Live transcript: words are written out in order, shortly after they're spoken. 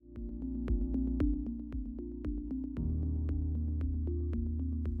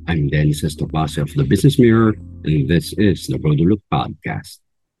I'm Dennis Estopase of the Business Mirror, and this is the Broader Look podcast.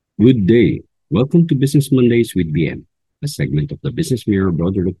 Good day. Welcome to Business Mondays with BM, a segment of the Business Mirror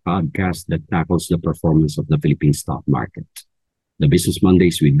Broader Look podcast that tackles the performance of the Philippine stock market. The Business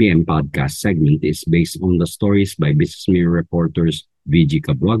Mondays with BM podcast segment is based on the stories by Business Mirror reporters VG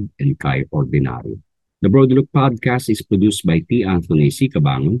Cabuag and Kai Ordinario. The Broader Look podcast is produced by T. Anthony C.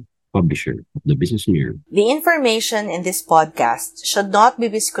 Cabangon, publisher of the Business Mirror. The information in this podcast should not be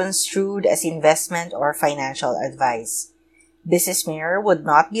misconstrued as investment or financial advice. Business Mirror would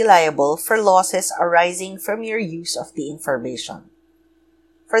not be liable for losses arising from your use of the information.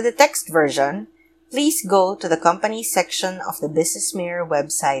 For the text version, please go to the company section of the Business Mirror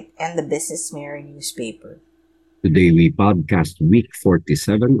website and the Business Mirror newspaper. Today we podcast week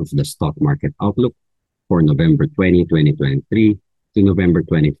 47 of the stock market outlook for November 20, 2023 to November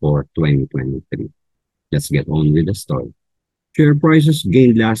 24, 2023. Let's get on with the story. Share prices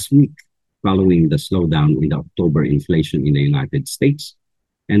gained last week following the slowdown in the October inflation in the United States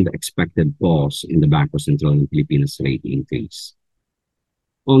and the expected pause in the Bangko Sentral ng Pilipinas rate increase.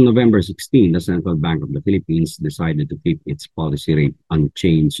 On November 16, the Central Bank of the Philippines decided to keep its policy rate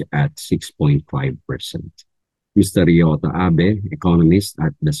unchanged at 6.5%. Mr. Ryota Abe, economist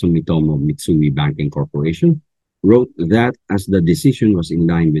at the Sumitomo Mitsui Banking Corporation, wrote that as the decision was in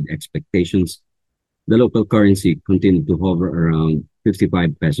line with expectations, the local currency continued to hover around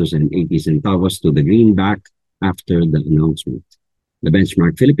 55 pesos and 80 centavos to the greenback after the announcement. The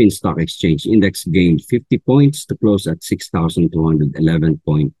benchmark Philippine Stock Exchange Index gained 50 points to close at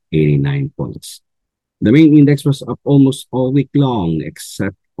 6,211.89 points. The main index was up almost all week long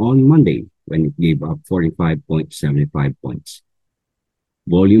except on Monday when it gave up 45.75 points.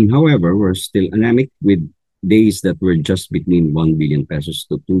 Volume, however, were still anemic with days that were just between 1 billion pesos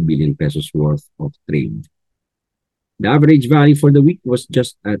to 2 billion pesos worth of trade. The average value for the week was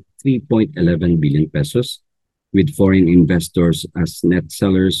just at 3.11 billion pesos, with foreign investors as net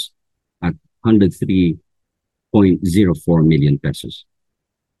sellers at 103.04 million pesos.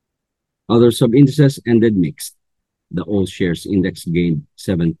 Other sub-indices ended mixed. The All Shares Index gained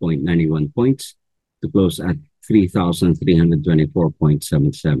 7.91 points to close at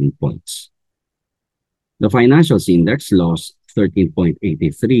 3,324.77 points. The Financials Index lost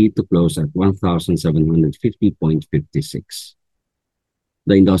 13.83 to close at 1,750.56.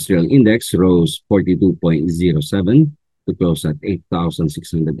 The Industrial Index rose 42.07 to close at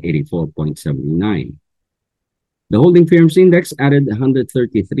 8,684.79. The Holding Firms Index added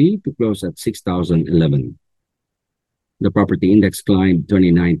 133 to close at 6,011. The Property Index climbed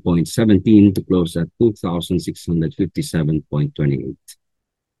 29.17 to close at 2,657.28.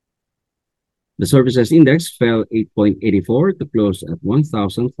 The Services Index fell 8.84 to close at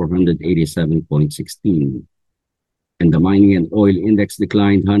 1,487.16. And the Mining and Oil Index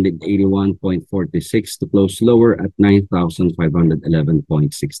declined 181.46 to close lower at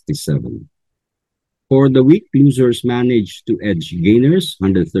 9,511.67. For the week, losers managed to edge gainers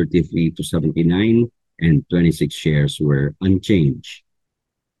 133 to 79 and 26 shares were unchanged.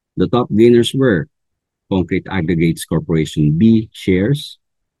 The top gainers were Concrete Aggregates Corporation B shares,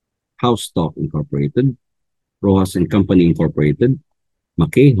 House Stock Incorporated, Rojas and Company Incorporated,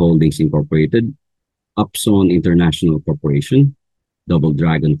 McKay Holdings Incorporated, Upson International Corporation, Double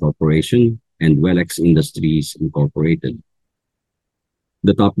Dragon Corporation, and Wellex Industries Incorporated.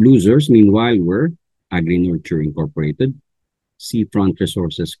 The top losers, meanwhile, were Agri-Nurture Incorporated, Seafront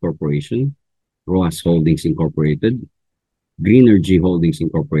Resources Corporation, Rojas Holdings Incorporated, Greenergy Holdings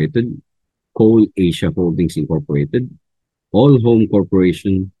Incorporated, Coal Asia Holdings Incorporated, All Home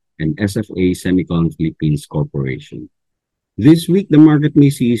Corporation, and SFA Semicon Philippines Corporation. This week, the market may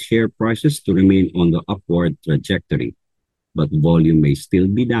see share prices to remain on the upward trajectory, but volume may still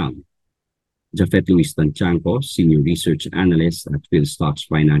be down. Jafet Luis Tanchanco, Senior Research Analyst at PhilStocks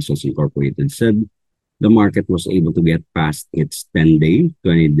Financials Incorporated, said the market was able to get past its 10-day,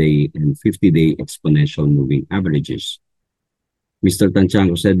 20-day, and 50-day exponential moving averages. Mr.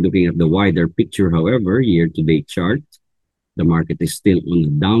 Tanchanco said looking at the wider picture, however, year-to-date chart, the market is still on a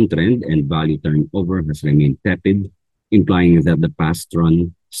downtrend and value turnover has remained tepid, implying that the past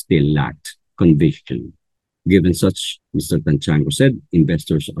run still lacked conviction. Given such, Mr. Tanchanco said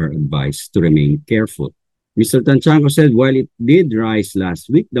investors are advised to remain careful. Mr. Tanchanco said while it did rise last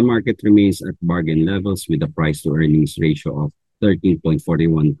week, the market remains at bargain levels with a price-to-earnings ratio of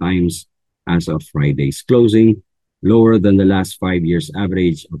 13.41 times as of Friday's closing, lower than the last 5 years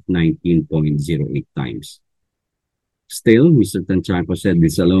average of 19.08 times. Still, Mr. Tanchanco said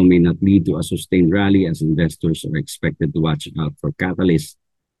this alone may not lead to a sustained rally as investors are expected to watch out for catalysts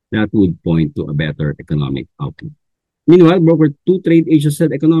that would point to a better economic outlook. Meanwhile, Broker 2 Trade Asia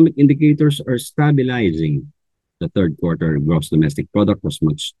said economic indicators are stabilizing. The third quarter gross domestic product was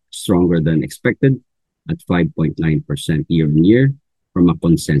much stronger than expected at 5.9% year on year from a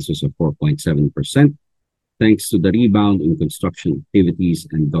consensus of 4.7%, thanks to the rebound in construction activities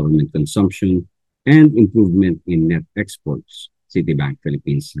and government consumption and improvement in net exports, Citibank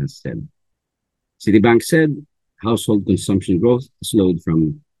Philippines has said. Citibank said household consumption growth slowed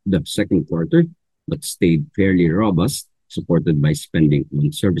from the second quarter but stayed fairly robust, supported by spending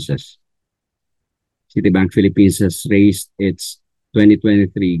on services. Citibank Philippines has raised its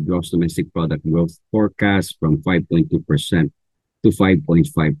 2023 gross domestic product growth forecast from 5.2% to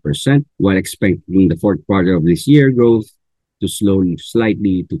 5.5%, while expecting the fourth quarter of this year growth to slow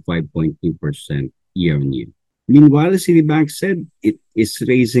slightly to 5.2% year on year. Meanwhile, Citibank said it is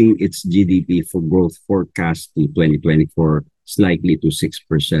raising its GDP for growth forecast to 2024 slightly to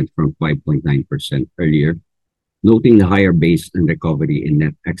 6% from 5.9% earlier, noting the higher base and recovery in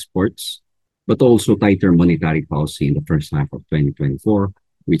net exports, but also tighter monetary policy in the first half of 2024,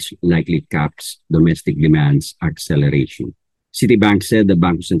 which likely caps domestic demand's acceleration. Citibank said the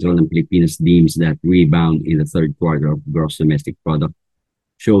Bangko Sentral ng Pilipinas deems that rebound in the third quarter of gross domestic product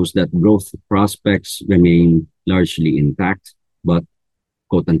shows that growth prospects remain largely intact, but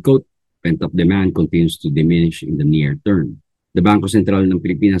quote-unquote, pent-up demand continues to diminish in the near term. The Bangko Sentral ng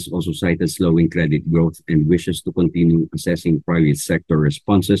Pilipinas also cited slowing credit growth and wishes to continue assessing private sector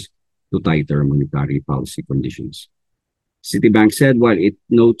responses to tighter monetary policy conditions. Citibank said while it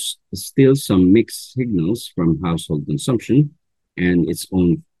notes still some mixed signals from household consumption and its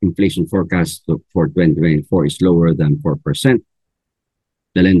own inflation forecast for 2024 is lower than 4%,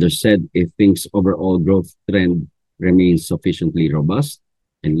 the lender said it thinks overall growth trend remains sufficiently robust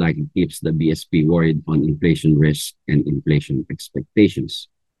and likely keeps the BSP worried on inflation risk and inflation expectations.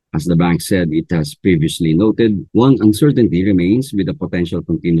 As the bank said it has previously noted, one uncertainty remains with the potential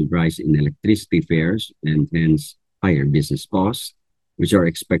continued rise in electricity fares and hence higher business costs, which are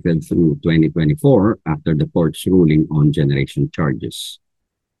expected through 2024 after the court's ruling on generation charges.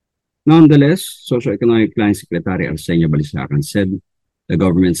 Nonetheless, Socioeconomic Plan Secretary Arsenio Balisacan said the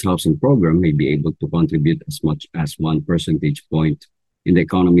government's housing program may be able to contribute as much as 1 percentage point in the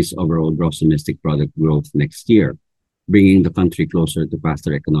economy's overall gross domestic product growth next year, bringing the country closer to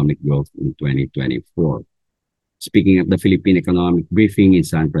faster economic growth in 2024. Speaking at the Philippine Economic Briefing in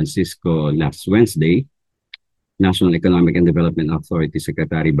San Francisco last Wednesday, National Economic and Development Authority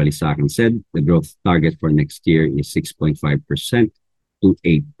Secretary Balisacan said the growth target for next year is 6.5% to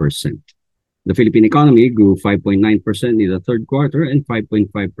 8%. The Philippine economy grew 5.9% in the third quarter and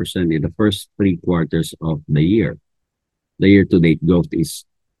 5.5% in the first three quarters of the year. The year-to-date growth is,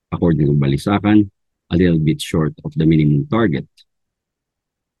 according to Balisacan, a little bit short of the minimum target.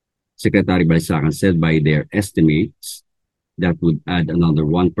 Secretary Balisacan said by their estimates, that would add another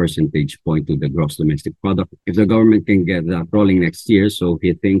 1 percentage point to the gross domestic product if the government can get that rolling next year. So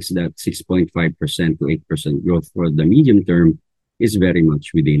he thinks that 6.5% to 8% growth for the medium term is very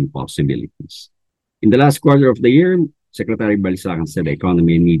much within possibilities. In the last quarter of the year, Secretary Balisacan said the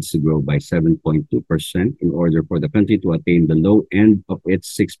economy needs to grow by 7.2% in order for the country to attain the low end of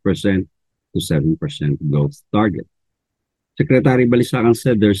its 6% to 7% growth target. Secretary Balisacan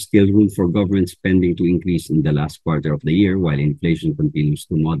said there's still room for government spending to increase in the last quarter of the year while inflation continues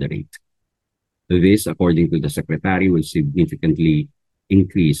to moderate. This, according to the Secretary, will significantly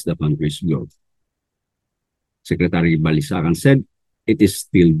increase the country's growth. Secretary Balisacan said it is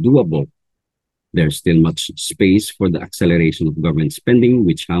still doable. There's still much space for the acceleration of government spending,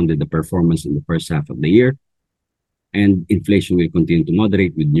 which hounded the performance in the first half of the year, and inflation will continue to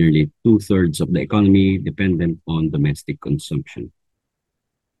moderate with nearly 2/3 of the economy dependent on domestic consumption.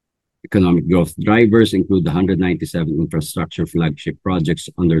 Economic growth drivers include the 197 infrastructure flagship projects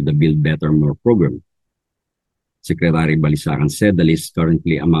under the Build Better More program. Secretary Balisacan said the list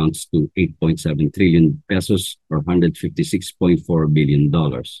currently amounts to 8.7 trillion pesos or $156.4 billion.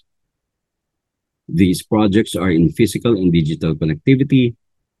 These projects are in physical and digital connectivity,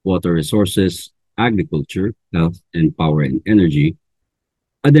 water resources, agriculture, health, and power and energy,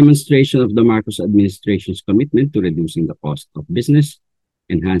 a demonstration of the Marcos administration's commitment to reducing the cost of business,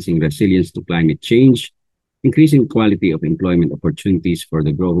 enhancing resilience to climate change, increasing quality of employment opportunities for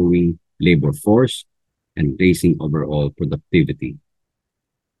the growing labor force, and raising overall productivity.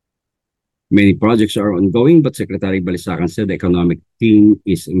 Many projects are ongoing, but Secretary Balisacan said the economic team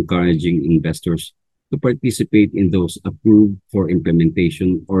is encouraging investors to participate in those approved for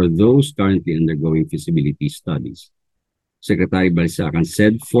implementation or those currently undergoing feasibility studies. Secretary Balisacan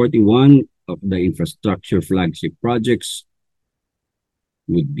said 41 of the infrastructure flagship projects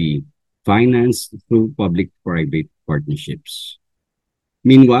would be financed through public-private partnerships.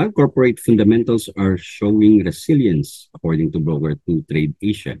 Meanwhile, corporate fundamentals are showing resilience, according to broker to Trade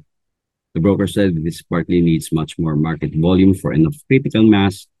Asia. The broker said this partly needs much more market volume for enough critical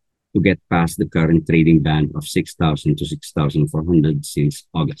mass to get past the current trading band of 6,000 to 6,400 since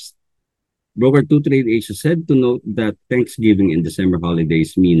August. Broker 2 Trade Asia said to note that Thanksgiving and December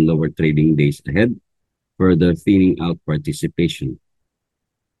holidays mean lower trading days ahead, further thinning out participation.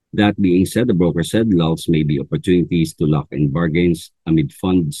 That being said, the broker said lulls may be opportunities to lock in bargains amid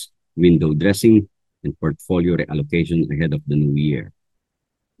funds, window dressing, and portfolio reallocation ahead of the new year.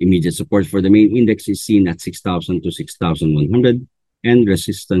 Immediate support for the main index is seen at 6,000 to 6,100 and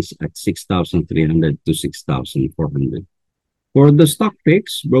resistance at 6,300 to 6,400. For the stock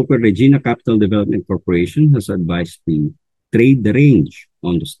picks, broker Regina Capital Development Corporation has advised to trade the range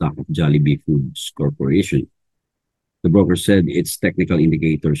on the stock of Jollibee Foods Corporation. The broker said its technical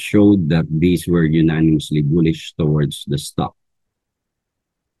indicators showed that these were unanimously bullish towards the stock.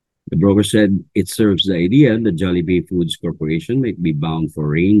 The broker said it serves the idea that Jollibee Foods Corporation might be bound for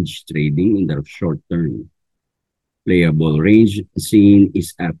range trading in the short term. Playable range seen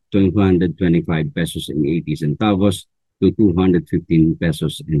is at 225 pesos and 80 centavos to 215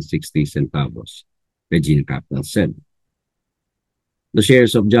 pesos and 60 centavos, Regina Capital said. The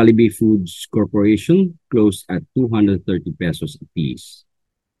shares of Jollibee Foods Corporation closed at 230 pesos apiece.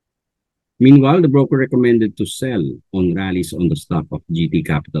 Meanwhile, the broker recommended to sell on rallies on the stock of GT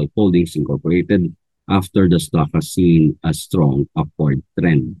Capital Holdings Incorporated after the stock has seen a strong upward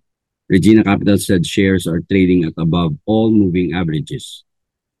trend. Regina Capital said shares are trading at above all moving averages.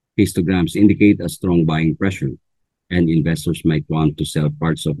 Histograms indicate a strong buying pressure, and investors might want to sell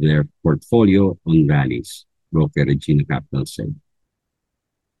parts of their portfolio on rallies, broker Regina Capital said.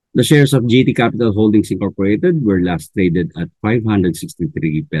 The shares of GT Capital Holdings Incorporated were last traded at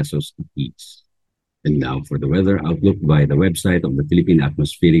 563 pesos apiece. And now for the weather outlook by the website of the Philippine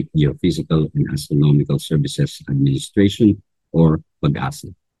Atmospheric, Geophysical, and Astronomical Services Administration, or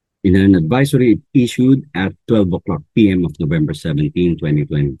PAGASA. In an advisory issued at 12 o'clock p.m. of November 17,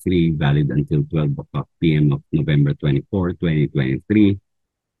 2023, valid until 12 o'clock p.m. of November 24, 2023,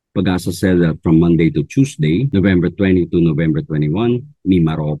 PAGASA said that from Monday to Tuesday, November 20 to November 21,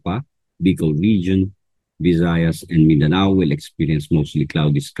 Mimaropa, Bicol Region, Visayas, and Mindanao will experience mostly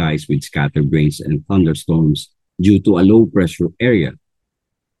cloudy skies with scattered rains and thunderstorms due to a low-pressure area.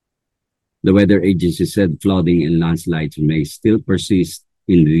 The weather agency said flooding and landslides may still persist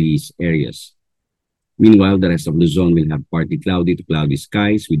in these areas. Meanwhile, the rest of the zone will have partly cloudy to cloudy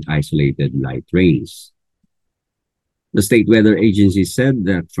skies with isolated light rains. The state weather agency said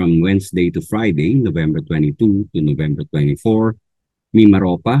that from Wednesday to Friday, November 22 to November 24,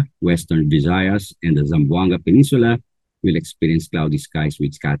 Mimaropa, Western Visayas, and the Zamboanga Peninsula will experience cloudy skies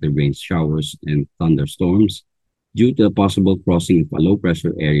with scattered rain showers and thunderstorms due to a possible crossing of a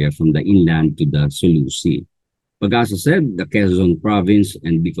low-pressure area from the inland to the Sulu Sea. PAGASA said the Quezon Province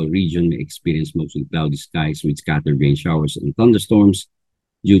and Bicol region may experience mostly cloudy skies with scattered rain showers and thunderstorms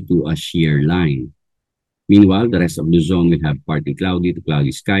due to a shear line. Meanwhile, the rest of the zone will have partly cloudy to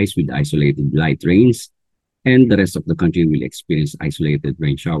cloudy skies with isolated light rains, and the rest of the country will experience isolated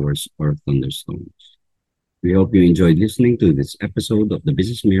rain showers or thunderstorms. We hope you enjoyed listening to this episode of the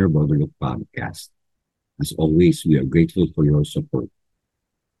BusinessMirror Broader Look podcast. As always, we are grateful for your support.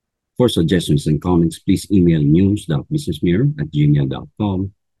 For suggestions and comments, please email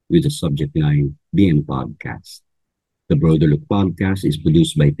news.businessmirror@gmail.com with the subject line BM Podcast. The Broader Look podcast is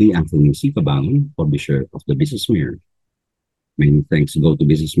produced by T. Anthony C. Cabangon, publisher of the Business Mirror. Many thanks go to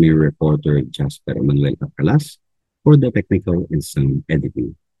Business Mirror reporter Jasper Manuel Alcalas for the technical and sound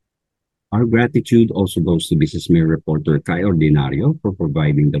editing. Our gratitude also goes to Business Mirror reporter Kai Ordinario for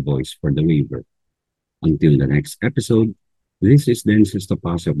providing the voice for the waiver. Until the next episode, this is Dennis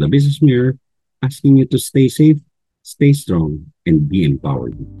Estopaz of the Business Mirror asking you to stay safe, stay strong, and be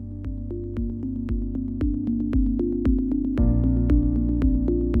empowered.